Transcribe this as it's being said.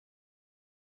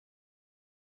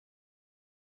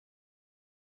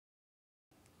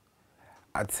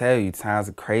I tell you, times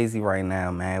are crazy right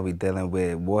now, man. We dealing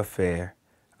with warfare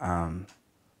on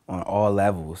all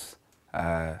levels.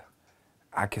 I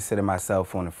consider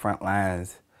myself on the front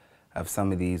lines of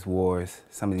some of these wars,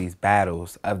 some of these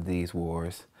battles of these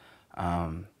wars.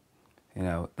 You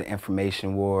know, the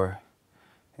information war,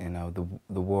 you know,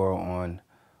 the war on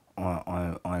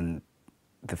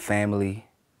the family,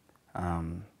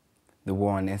 the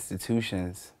war on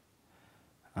institutions,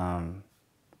 and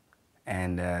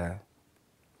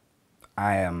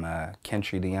I am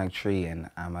Kentry the Young Tree, and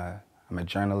I'm a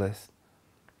journalist,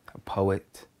 a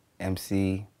poet,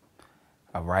 MC,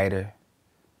 a writer,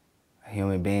 a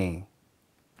human being.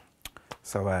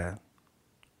 So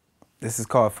this is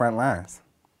called Front Lines.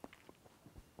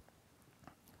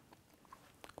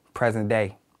 Present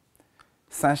day.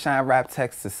 Sunshine rap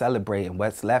text to celebrate, and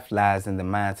what's left lies in the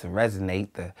mind to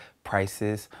resonate. The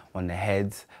prices on the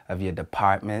heads of your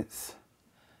departments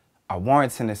are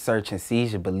warranting a search and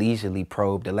seizure, but leisurely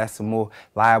probe. The lesson more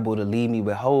liable to leave me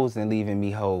with holes than leaving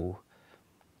me whole.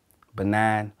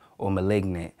 Benign or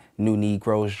malignant, new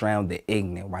Negroes drown the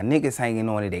ignorant. While niggas hanging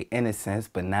on to their innocence,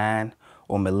 benign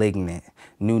or malignant,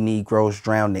 new Negroes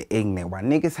drown the ignorant. While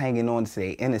niggas hanging on to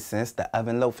their innocence, the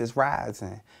oven loaf is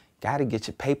rising. Gotta get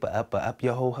your paper up or up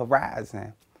your whole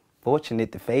horizon.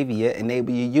 Fortunate to favor you,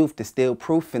 enable your youth to steal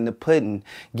proof in the pudding.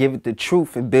 Give it the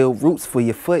truth and build roots for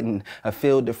your footing. A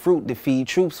field of fruit to feed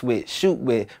troops with, shoot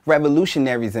with,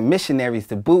 revolutionaries and missionaries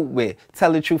to boot with.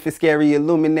 Tell the truth is scary, a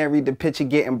luminary, the picture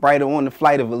getting brighter on the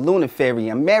flight of a lunar ferry.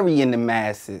 I'm marrying the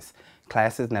masses.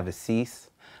 Classes never cease.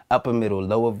 Upper middle,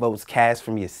 lower votes cast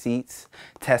from your seats.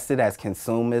 Tested as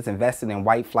consumers, invested in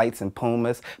white flights and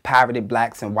Pumas. Pirated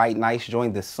blacks and white knights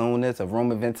joined the Sooners. A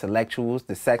room of intellectuals,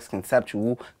 the sex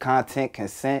conceptual, content,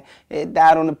 consent. It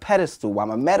died on a pedestal while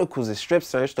my medicals is strip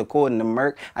searched according to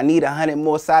Merck. I need 100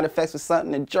 more side effects with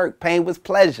something to jerk. Pain was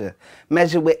pleasure,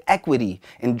 measured with equity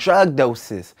and drug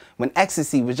doses. When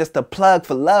ecstasy was just a plug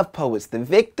for love poets. The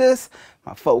victors?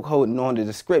 My folk holding on to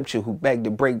the scripture who beg to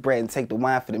break bread and take the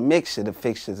wine for the mixture. The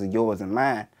fixtures are yours and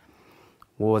mine.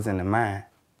 Wars in the mind.